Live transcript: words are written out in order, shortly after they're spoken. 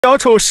小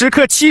丑时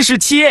刻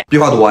77。别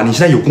话多啊！你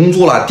现在有工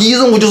作了，第一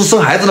任务就是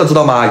生孩子了，知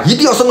道吗？一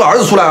定要生个儿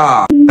子出来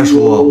啊！再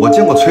说，我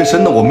见过催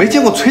生的，我没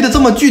见过催的这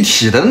么具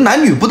体的，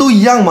男女不都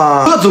一样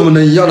吗？这怎么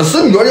能一样呢？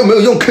生女儿有没有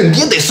用？肯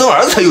定得生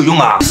儿子才有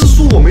用啊！是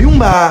说我没用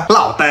呗？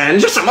老登，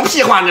你这什么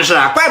屁话这是？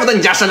怪不得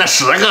你家生了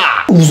10个。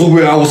无所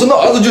谓啊，我生个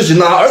儿子就行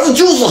了，儿子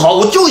就是好，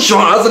我就喜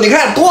欢儿子，你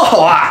看多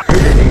好啊！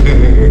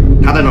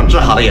他这种治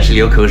好的也是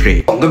流口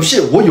水。懂个屁！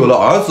我有了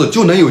儿子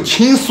就能有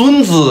亲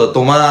孙子，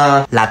懂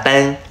吗？老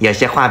登，有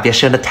些话别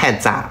说的太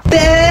早。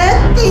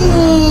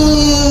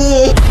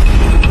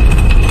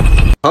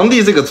堂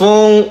弟这个妆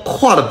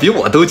画的比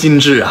我都精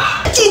致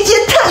啊！姐姐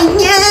讨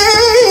厌。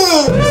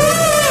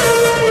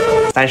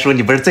三叔，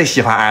你不是最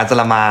喜欢儿子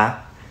了吗？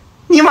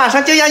你马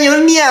上就要有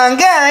2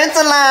个儿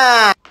子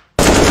啦！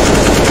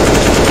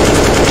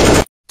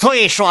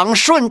最爽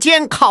瞬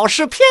间考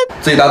试篇，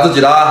自己打自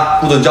己的，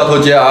不准交头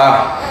接耳，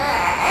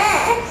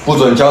不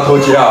准交头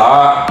接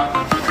耳。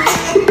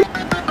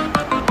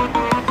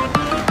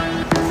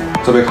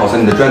这位考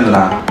生，你的卷子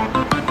呢？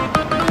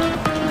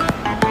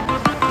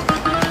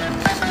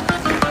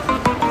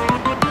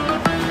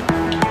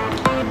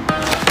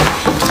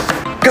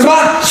干什么？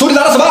手里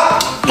拿的什么？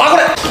拿过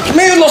来！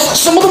没有，老师，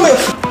什么都没有。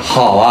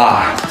好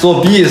啊，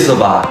作弊是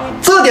吧？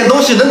这点东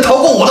西能逃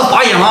过我的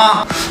法眼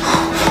吗？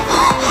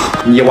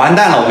你完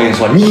蛋了，我跟你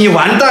说，你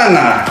完蛋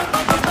了。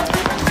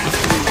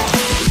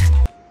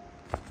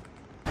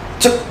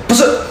这不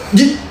是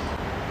你。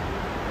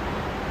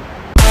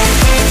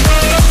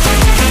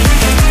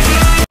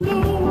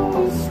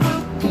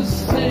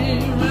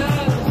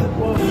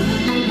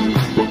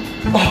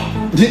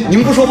你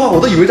们不说话，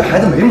我都以为这孩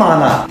子没妈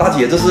呢。大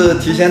姐，这是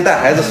提前带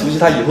孩子熟悉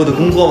他以后的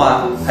工作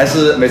吗？还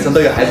是每层都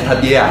有孩子他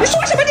爹啊？你说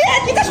什么爹？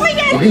你再说一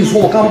遍！我跟你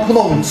说，我刚刚碰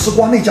到我们吃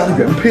瓜那家的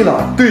原配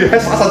了，对，还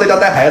傻傻在家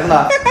带孩子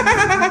呢。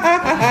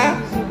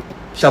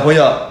小朋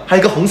友，还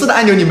有一个红色的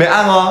按钮你没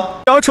按哦。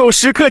小丑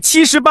时刻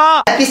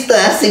78。必死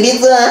的，随便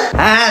坐。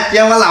啊，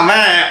见我老妹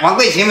儿王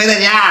桂琴没在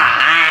家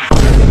啊。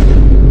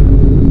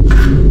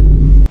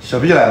小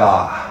B 来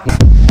了。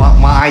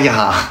王阿姨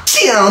好。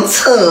小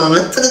丑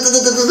了，这。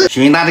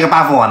徐云大这个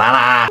buff 我拿了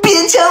啊！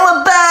别抢我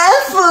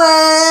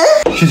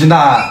buff！徐金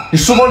大，你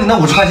书包里那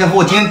50块钱和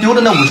我今天丢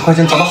的那50块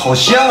钱长得好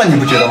像啊，你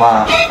不觉得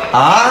吗？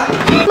啊？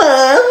妈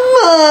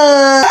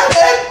妈！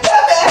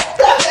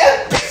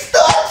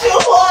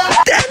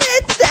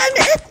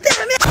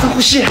深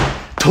呼吸，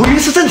头晕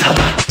是正常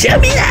的。救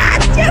命啊！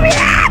救命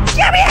啊！救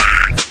命啊！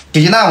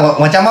徐金大，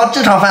我家猫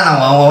痔疮犯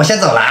了，我先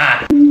走了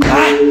啊！啊，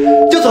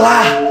就走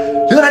啦？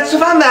留来吃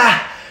饭呗，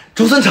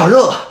竹笋炒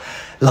肉，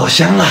老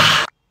香了。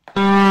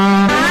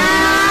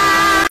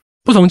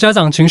不同家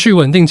长情绪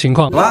稳定情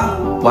况。怎么？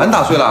碗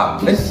打碎了？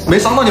哎，没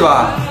伤到你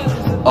吧？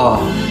哦，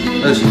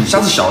那行，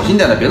下次小心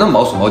点的，别那么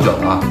毛手毛脚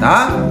的啊！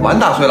啊，碗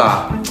打碎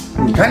了？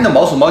你看你那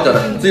毛手毛脚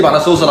的，自己把它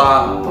收拾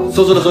了。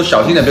收拾的时候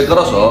小心点，别割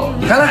到手。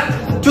你看看，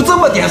就这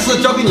么点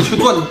事交给你去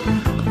做，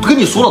跟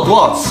你说了多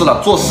少次了？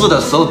做事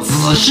的时候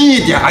仔细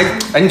一点。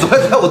哎，你走开，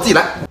我自己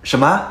来。什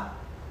么？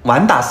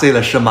碗打碎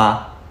了是吗？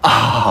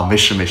啊，没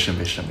事，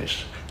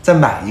再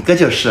买一个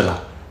就是了。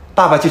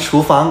爸爸去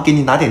厨房给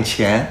你拿点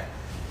钱。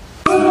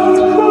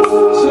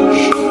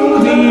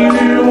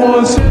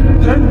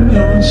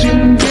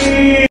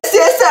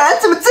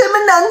怎么这么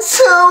难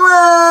抽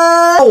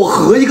啊？我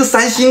合一个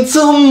3星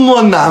这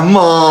么难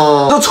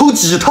吗？都抽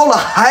几套了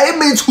还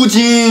没出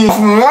金？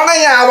服了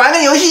呀！玩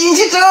个游戏运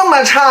气这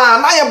么差，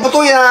那也不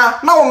对呀。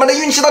那我们的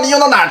运气到底用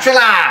到哪去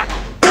啦？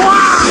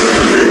哇！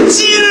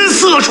金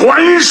色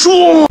传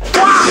说！哇！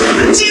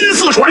金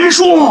色传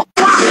说！哇！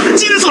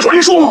金色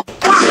传说！哇！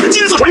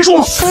金色传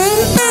说！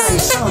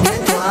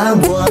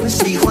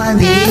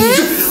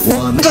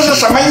这是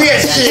什么乐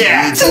器？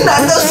这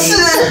难道是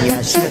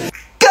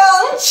钢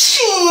琴？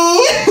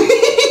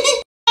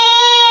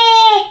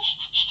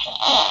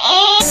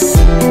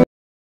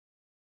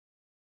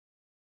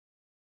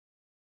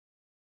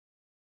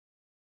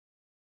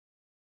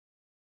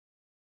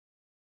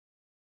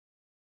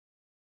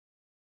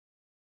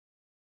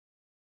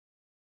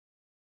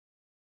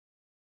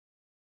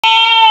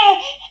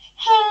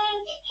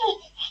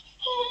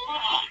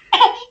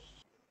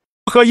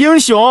和英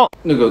雄。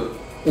那个，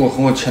我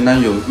和我前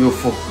男友又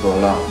复合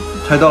了，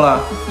猜到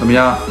了？怎么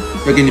样？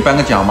要给你颁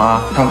个奖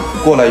吗？他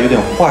过来有点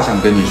话想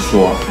跟你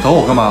说，找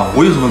我干嘛？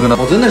我有什么跟他？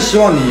我真的希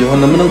望你以后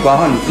能不能管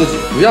好你自己，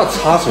不要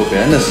插手别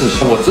人的事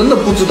情。我真的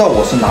不知道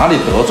我是哪里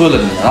得罪了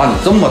你，让你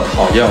这么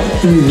讨厌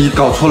我。你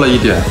搞错了一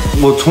点，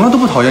我从来都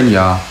不讨厌你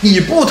啊！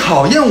你不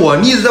讨厌我，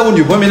你一直在我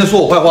女朋友面前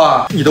说我坏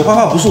话，你的坏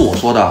话不是我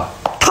说的，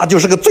他就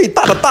是个最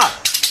大的大，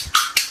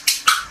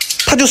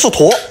他就是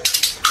坨，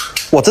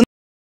我真。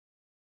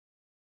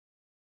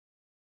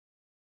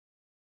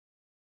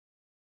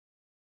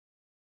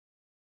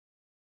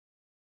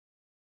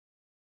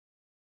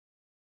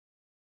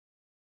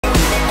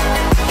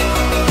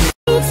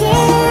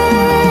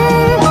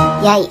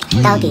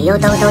到底又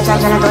兜兜转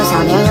转了多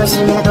少年，又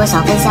熄灭了多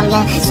少根香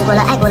烟？吃过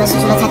了，爱过了，失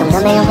去了，才懂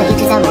得没人会一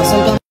直在我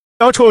身边。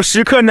小丑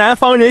时刻南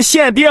方人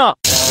限定。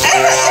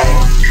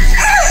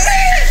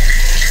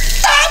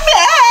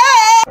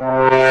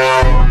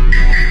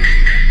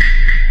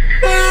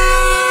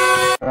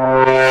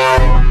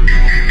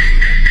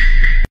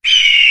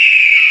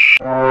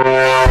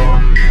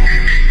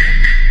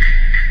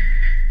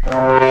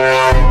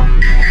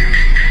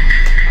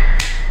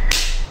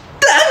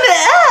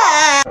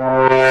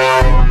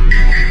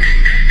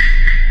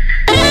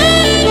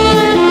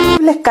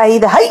带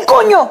的还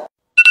coño。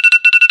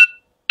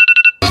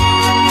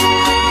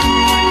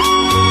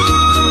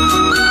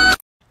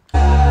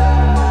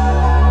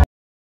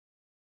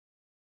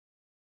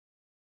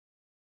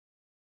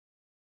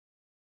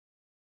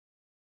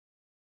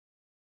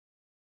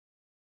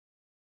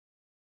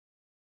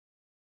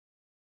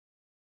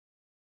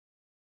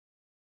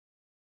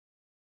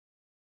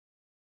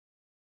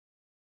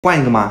换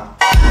一个吗？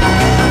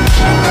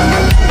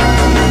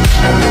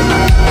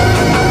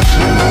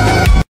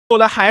有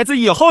了孩子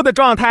以后的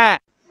状态。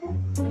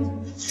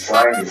我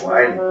爱你，我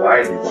爱你，我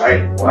爱你，我爱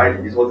你，我爱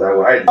你，一错在，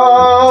我爱你。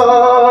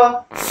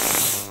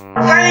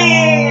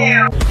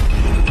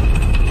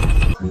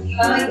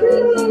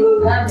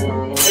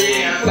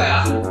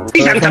你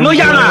想怎么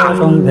样啊？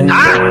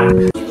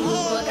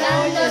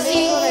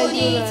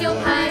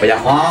不要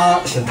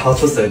慌，先掏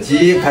出手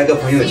机拍个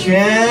朋友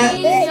圈。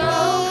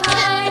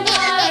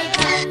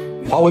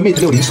华为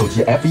Mate 60手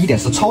机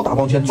f1.4 超大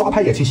光圈，抓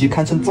拍也清晰，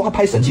堪称抓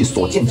拍神器，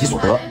所见即所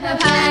得。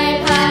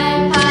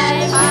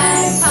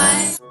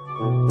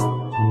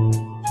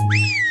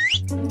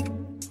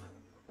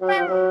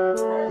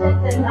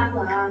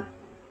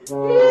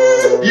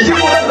已经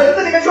躲到盆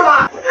子里面去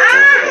了。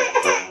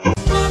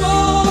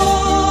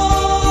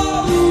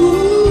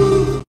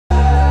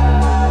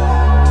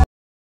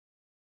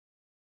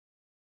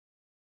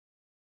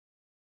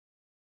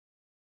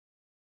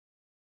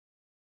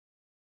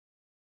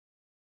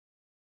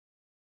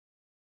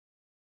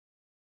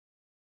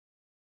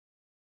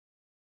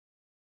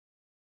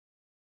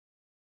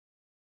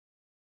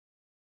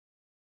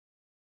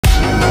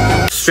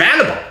算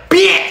了吧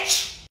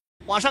 ，bitch。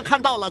网上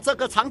看到了这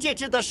个藏戒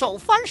指的手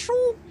翻书，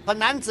本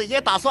男子也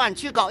打算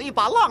去搞一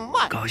把浪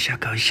漫。搞一下，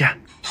搞一下。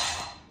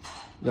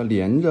要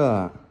连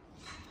着，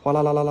哗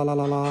啦啦啦啦啦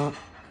啦啦，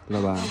知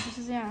道吧？不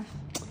是这样。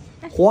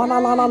哗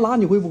啦啦啦啦，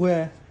你会不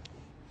会？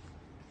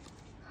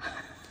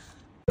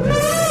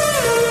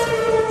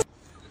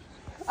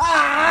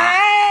哎，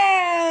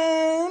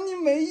你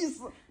没意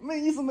思，没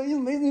意思，没意思，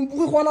没意思，你不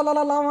会哗啦啦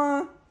啦啦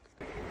吗？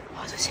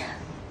我出现，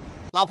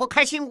老婆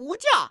开心无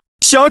价。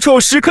小丑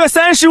时刻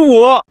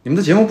35，你们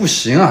的节目不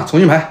行啊，重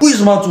新排。为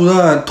什么主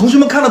任？同学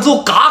们看了之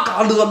后嘎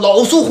嘎乐，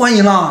老受欢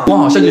迎了。光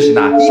好笑就行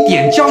了，一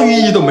点教育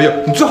意义都没有。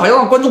你最好要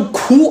让观众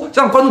哭，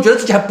让观众觉得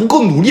自己还不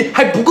够努力，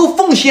还不够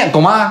奉献，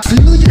懂吗？谁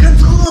乐意看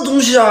这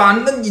东西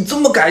啊？那你这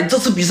么改，这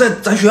次比赛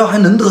咱学校还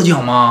能得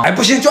奖吗？哎，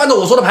不行，就按照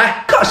我说的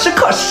排。考试，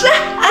考试，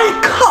爱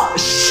考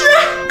试，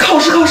考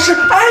试，考试，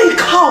爱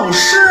考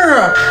试，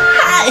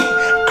嗨，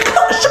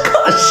考试，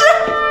考试，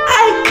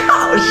爱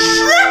考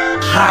试，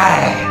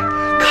嗨。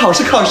考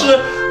试，考试，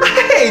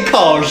爱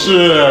考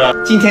试。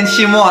今天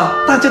期末，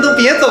大家都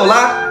别走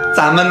了，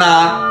咱们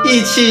呢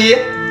一起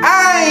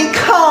爱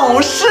考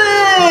试。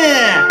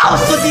考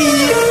试第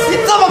一，你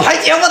这么排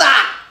节目的，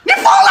你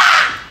疯了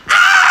啊！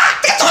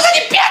这个主任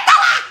你别当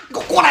了，你给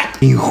我过来！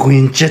灵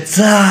魂之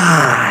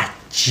战，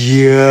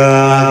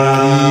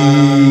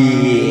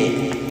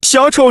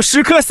小丑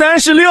时刻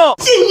36，贱人，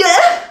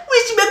为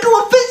什么要跟我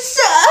分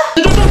手？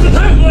你这东西太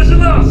恶心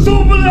了，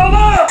受不了了。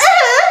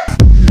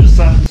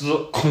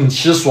空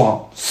气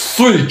爽，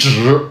碎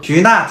纸。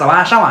徐大，走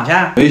啊，上网去。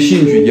没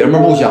兴趣，爷们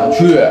儿不想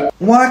去。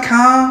我靠，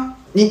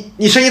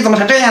你声音怎么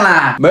成这样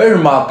了？没什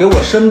么，给我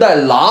声带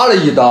拉了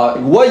一刀，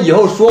我以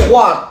后说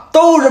话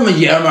都这么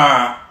爷们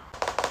儿。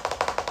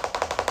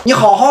你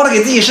好好的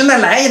给自己声带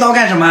来一刀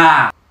干什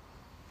么？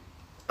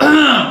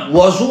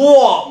我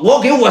说，我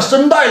给我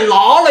声带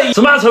拉了一。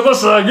什么丑故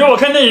事？约我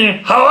看电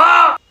影，好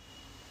啊。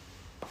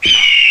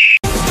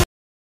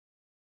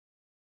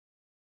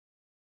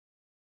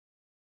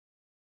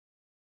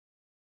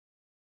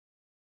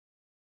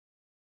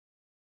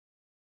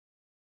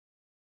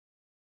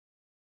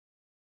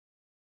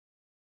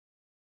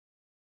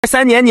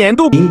3年年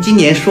度，您今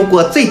年说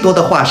过最多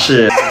的话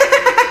是？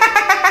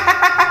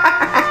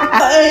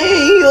哎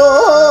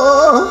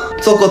呦！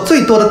做过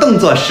最多的动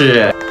作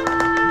是？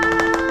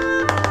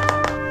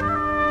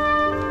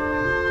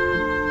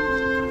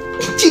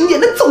今年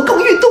的总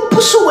共运动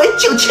步数为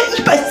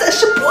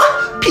9130步，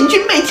平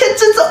均每天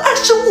只走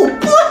25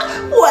步，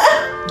我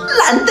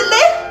懒得嘞。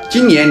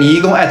今年你一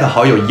共艾特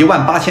好友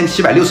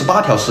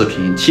18768条视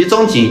频，其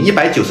中仅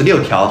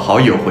196条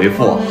好友回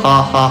复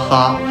哈哈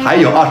哈，还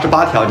有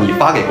28条你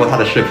发给过他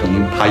的视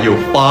频，他又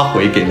发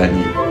回给了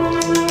你。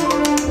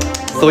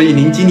所以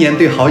您今年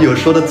对好友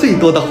说的最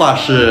多的话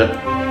是，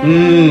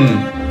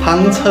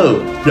胖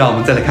臭。让我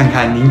们再来看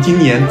看您今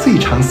年最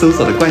常搜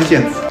索的关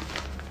键词。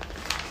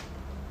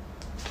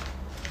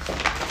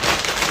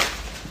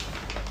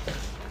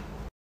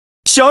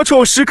小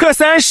丑时刻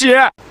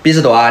30，毕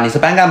士朵啊，你是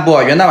班干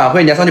部，元旦晚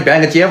会你要上去表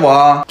演个街舞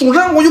哦。主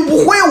任，我又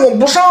不会，我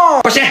不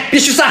上。不行，必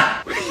须上。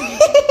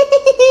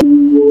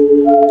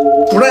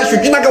主任，许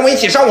君娜跟我一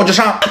起上，我就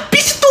上。毕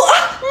士朵，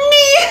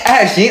你……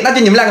哎，行，那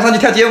就你们两个上去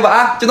跳街舞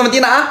啊，就这么定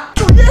了啊。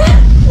主任，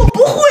我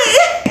不会。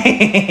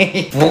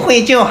不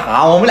会就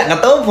好，我们两个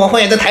都不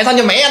会，在台上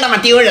就没有那么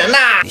丢人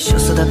啦。你羞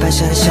涩的拍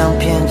下的相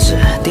片，是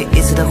第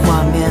一次的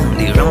画面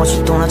里让我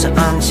触动了这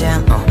按键。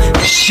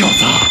小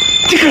子，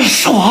这个是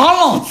耍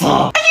老子？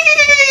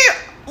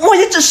我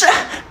也只是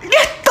略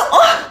懂。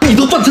你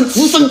都转成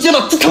直升机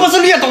了，这他妈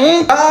是劣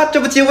种啊！这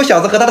不街舞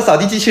小子和他的扫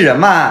地机器人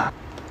吗？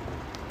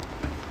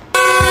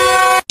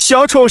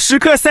小丑时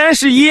刻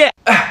31。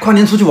哎，跨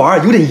年出去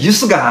玩有点仪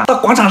式感，到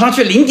广场上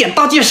去0点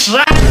倒计时。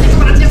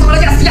结束了，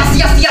呀死！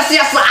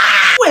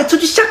我要出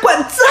去下馆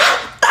子，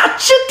大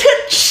吃特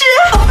吃，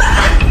好吧？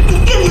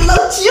你店里捞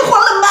饥荒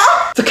了吗？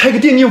再开个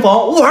电竞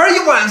房玩一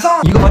晚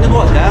上，一个房间多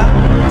少钱？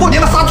过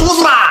年的杀猪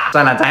是吧？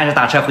算了，咱还是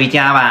打车回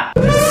家吧。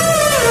他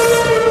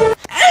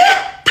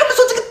们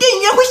说这个电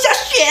影院会下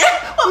雪，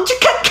我们去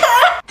看看。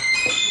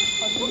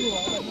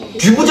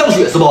局部降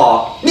雪是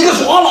不？你个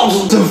耍老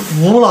子！真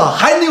服了，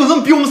还能有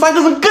人比我们3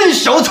个人更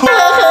小丑？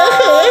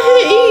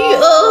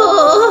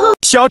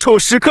小丑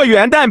时刻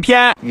元旦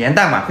篇。元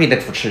旦晚会的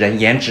主持人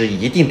颜值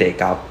一定得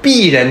高，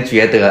鄙人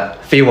觉得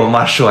非我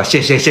莫属。谢。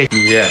你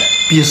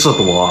鄙视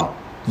多，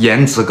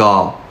颜值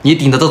高，你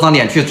顶着这张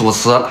脸去主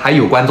持，还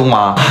有观众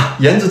吗？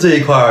颜值这一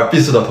块，鄙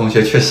视的同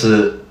学确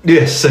实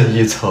略胜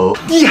一筹。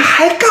你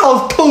还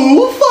搞头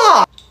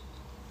发，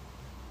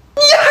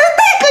你还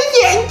戴个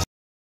眼镜。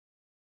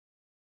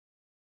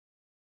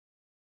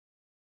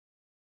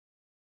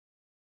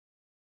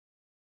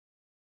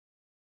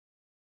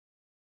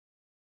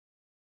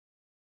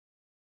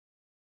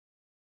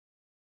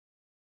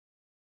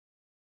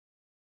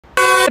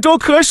这周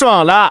可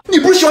爽了！你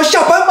不是喜欢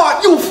下班吗？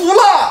有福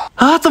了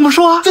啊？怎么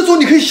说？这周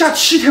你可以下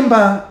7天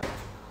班。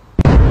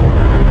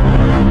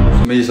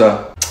什么意思？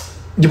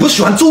你不是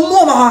喜欢周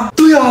末吗？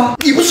对啊，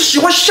你不是喜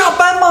欢下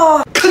班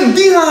吗？肯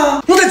定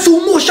啊，我在周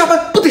末下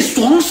班不得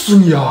爽死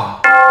你啊！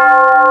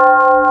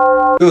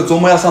周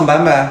末要上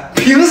班呗？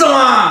凭什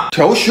么？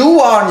调休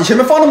啊！你前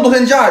面放那么多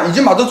天假，已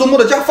经把这周末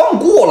的假放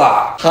过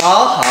了。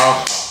好。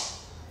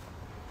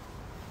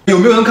有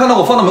没有人看到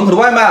我放到门口的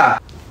外卖？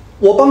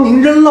我帮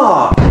您扔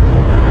了。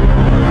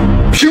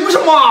凭什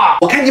么？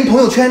我看您朋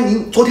友圈，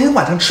您昨天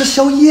晚上吃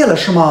宵夜了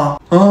是吗？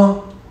啊，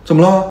怎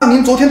么了？那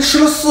您昨天吃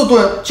了4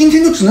顿，今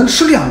天就只能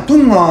吃2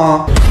顿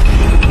了。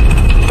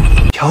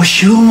调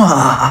休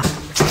嘛。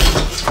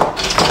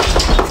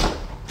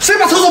谁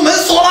把厕所门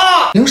锁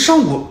了？您上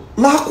午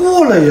拉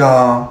过了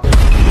呀？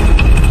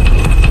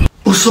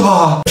不是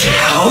吧？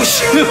调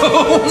休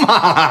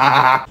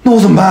嘛。那我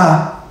怎么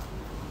办？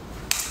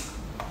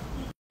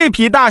这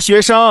批大学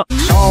生。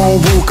少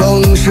不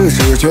更是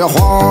视觉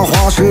花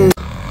花世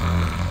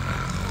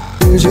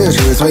界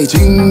是最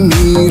精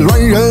密乱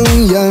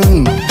人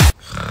眼，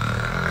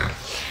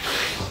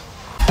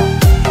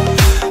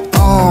大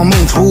梦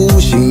初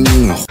醒，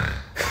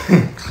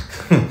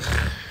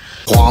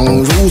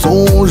恍如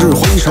昨日，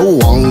回首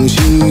往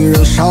昔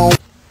人少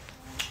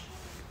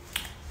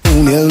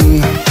年，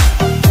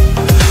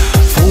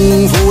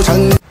风浮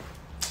沉。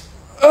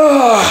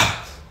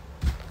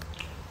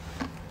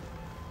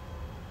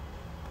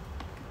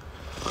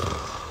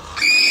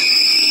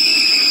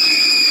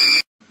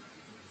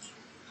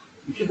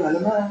你去买了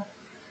吗？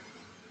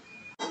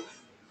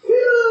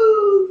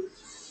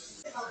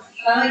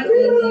阿姨那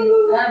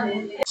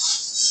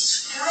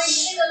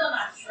个到哪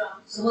去啊？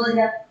什么人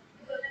家？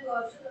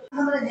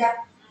他们人家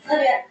那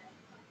边。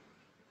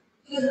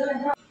就是那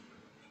边。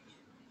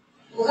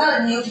我看到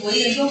你我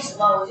也用什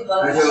么，我就把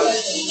它。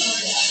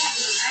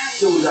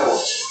救一下我。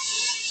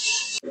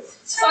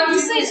少1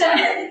岁噻，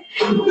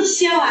你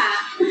笑啊？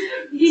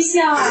你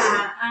笑啊？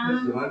啊！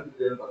喜欢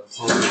别人把它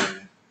抄起来。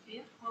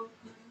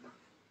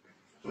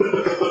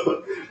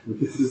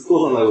你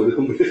坐上来我就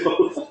动不了了。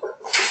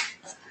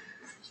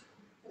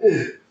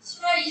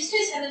出来1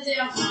岁才能这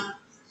样吗？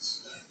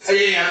哎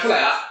呀，出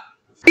来了！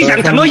你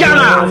想怎么样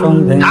啊？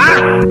啊！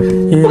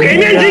不给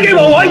面子给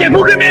我，我也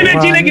不给面子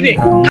给你。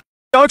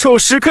小丑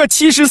时刻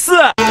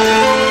74。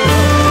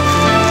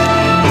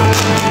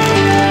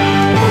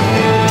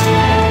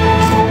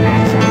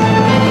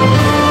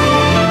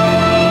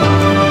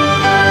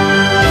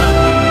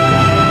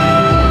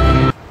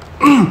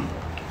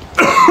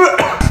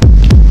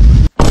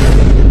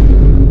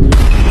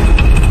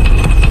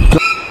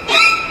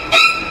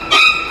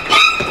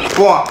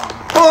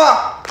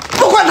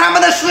不关他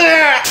们的事。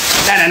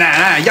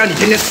来，要你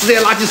天天吃这些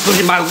垃圾食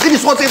品吧？我跟你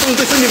说，这些东西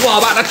对身体不好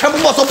吧？那全部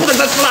没收，不准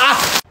再吃了啊！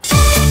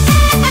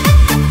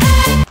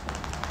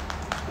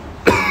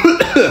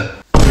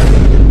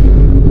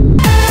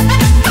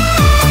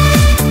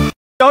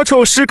小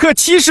丑时刻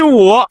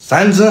75。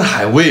山珍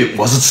海味，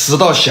我是吃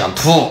到想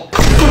吐。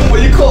我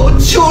一口，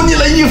求你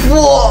了，义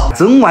父！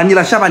真玩腻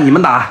了，下班你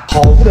们打。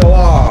好无聊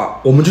啊！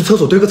我们去厕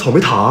所堆个草莓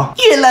塔。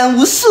阅览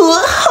无数，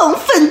红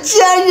粉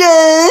佳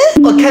人。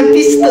我看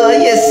Bistro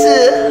也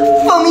是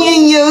风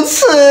韵犹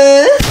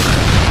存，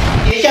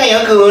学校有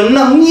股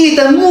浓郁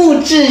的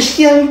木质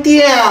香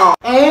调。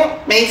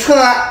没错，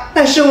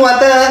那是我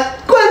的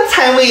棺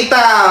材味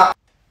道。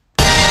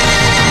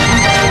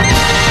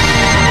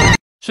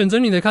选择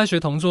你的开学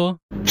同桌。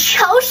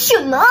吵什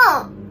么？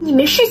你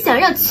们是想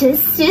让全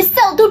学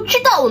校都知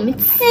道我们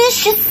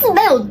74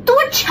班有多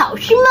吵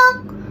是吗？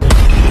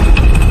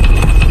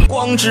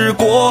光之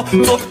国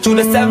做出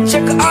了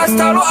3000个阿斯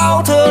塔罗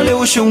奥特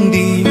6兄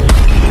弟。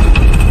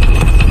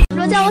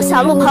哥叫我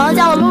小鹿，朋友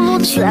叫我露露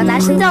子，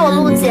男生叫我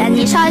露姐，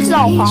你上一次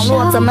叫我黄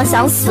璐，怎么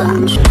想死啊？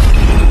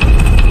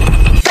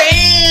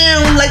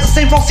 Damn， 来自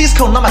San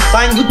Francisco， 那么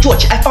三有做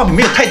起爱发明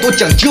没有太多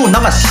讲究，那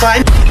么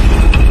三。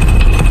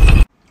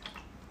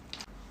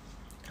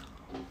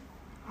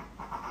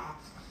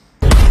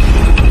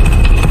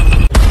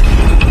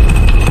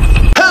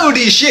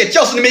Holy shit，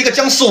 教室里面一个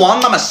僵尸王，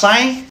那么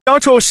三。小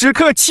丑时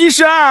刻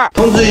72，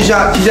通知一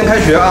下，提前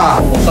开学啊！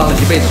我上了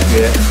几辈子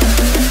学，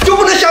就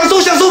不能享受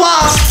吗？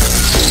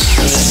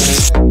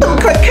这么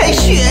快开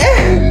学，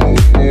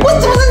我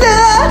是不是人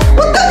啊？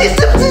我到底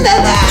是不是人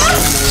啊？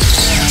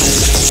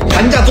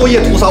寒假作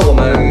业吐槽我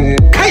们，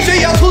开学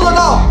也要凑热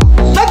闹，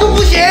那就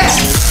不行。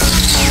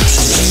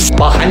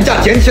把寒假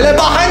捡起来，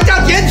把寒假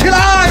捡起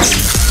来！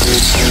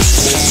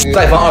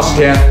再放20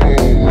天。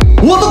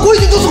我的规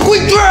矩就是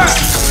规矩。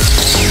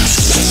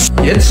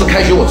延迟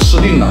开学我吃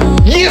定了，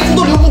耶稣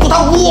都留不住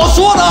他，我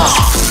说的。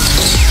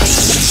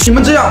你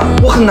们这样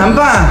我很难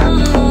办，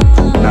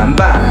难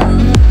办。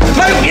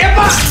那就别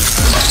办。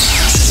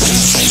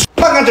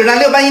报告主任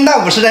，6班1到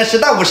50人，10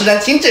到50人，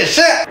请指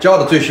示。叫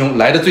的最凶，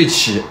来的最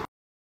齐。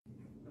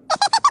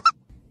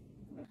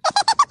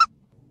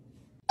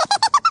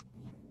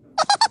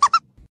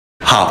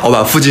好，我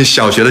把附近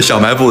小学的小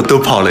卖部都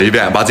跑了一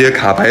遍，把这些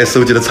卡牌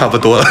收集的差不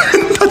多了，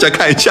大家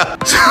看一下。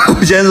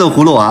首先是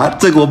葫芦娃，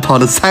这个我跑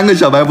了3个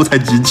小卖部才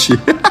集齐，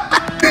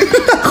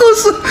然后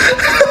是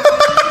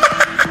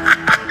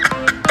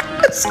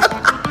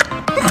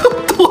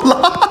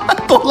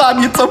朵拉，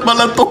你怎么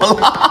了，朵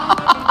拉？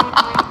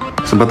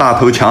什么大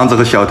头强子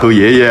和小头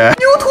爷爷，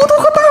牛图图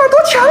和大耳朵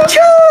强强，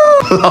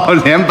老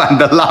年版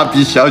的蜡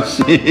笔小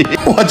新。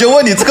我就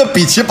问你，这个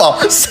比奇堡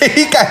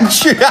谁敢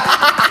去啊？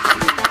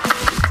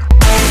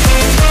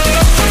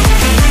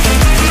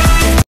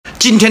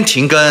今天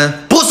停更，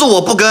不是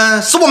我不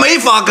更，是我没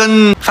法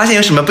更。发现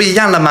有什么不一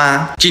样了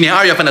吗？今年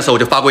2月份的时候，我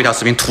就发过一条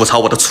视频吐槽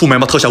我的粗眉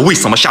毛特效为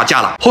什么下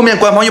架了。后面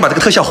官方又把这个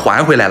特效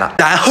还回来了，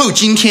然后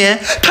今天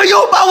他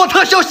又把我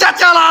特效下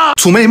架了。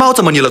粗眉毛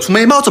怎么你了？粗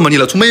眉毛怎么你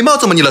了？粗眉毛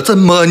怎么你了？怎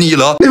么你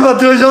了？你把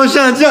特效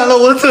下架了，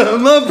我怎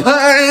么办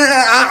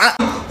啊？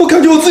我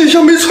感觉我自己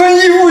像没穿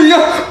衣服一样，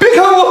别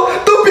看我，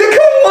都别看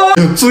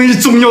我。最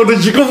重要的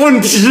一个问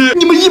题，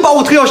你们一把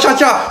我特效下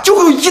架，就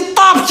会有一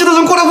大批的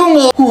人过来问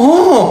我，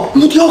哦，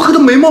无敌浩克的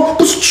眉毛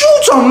不是就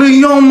长那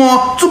样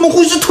吗？怎么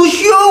会是特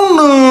效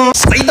呢？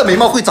谁的眉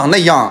毛会长那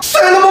样？谁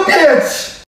那么别气？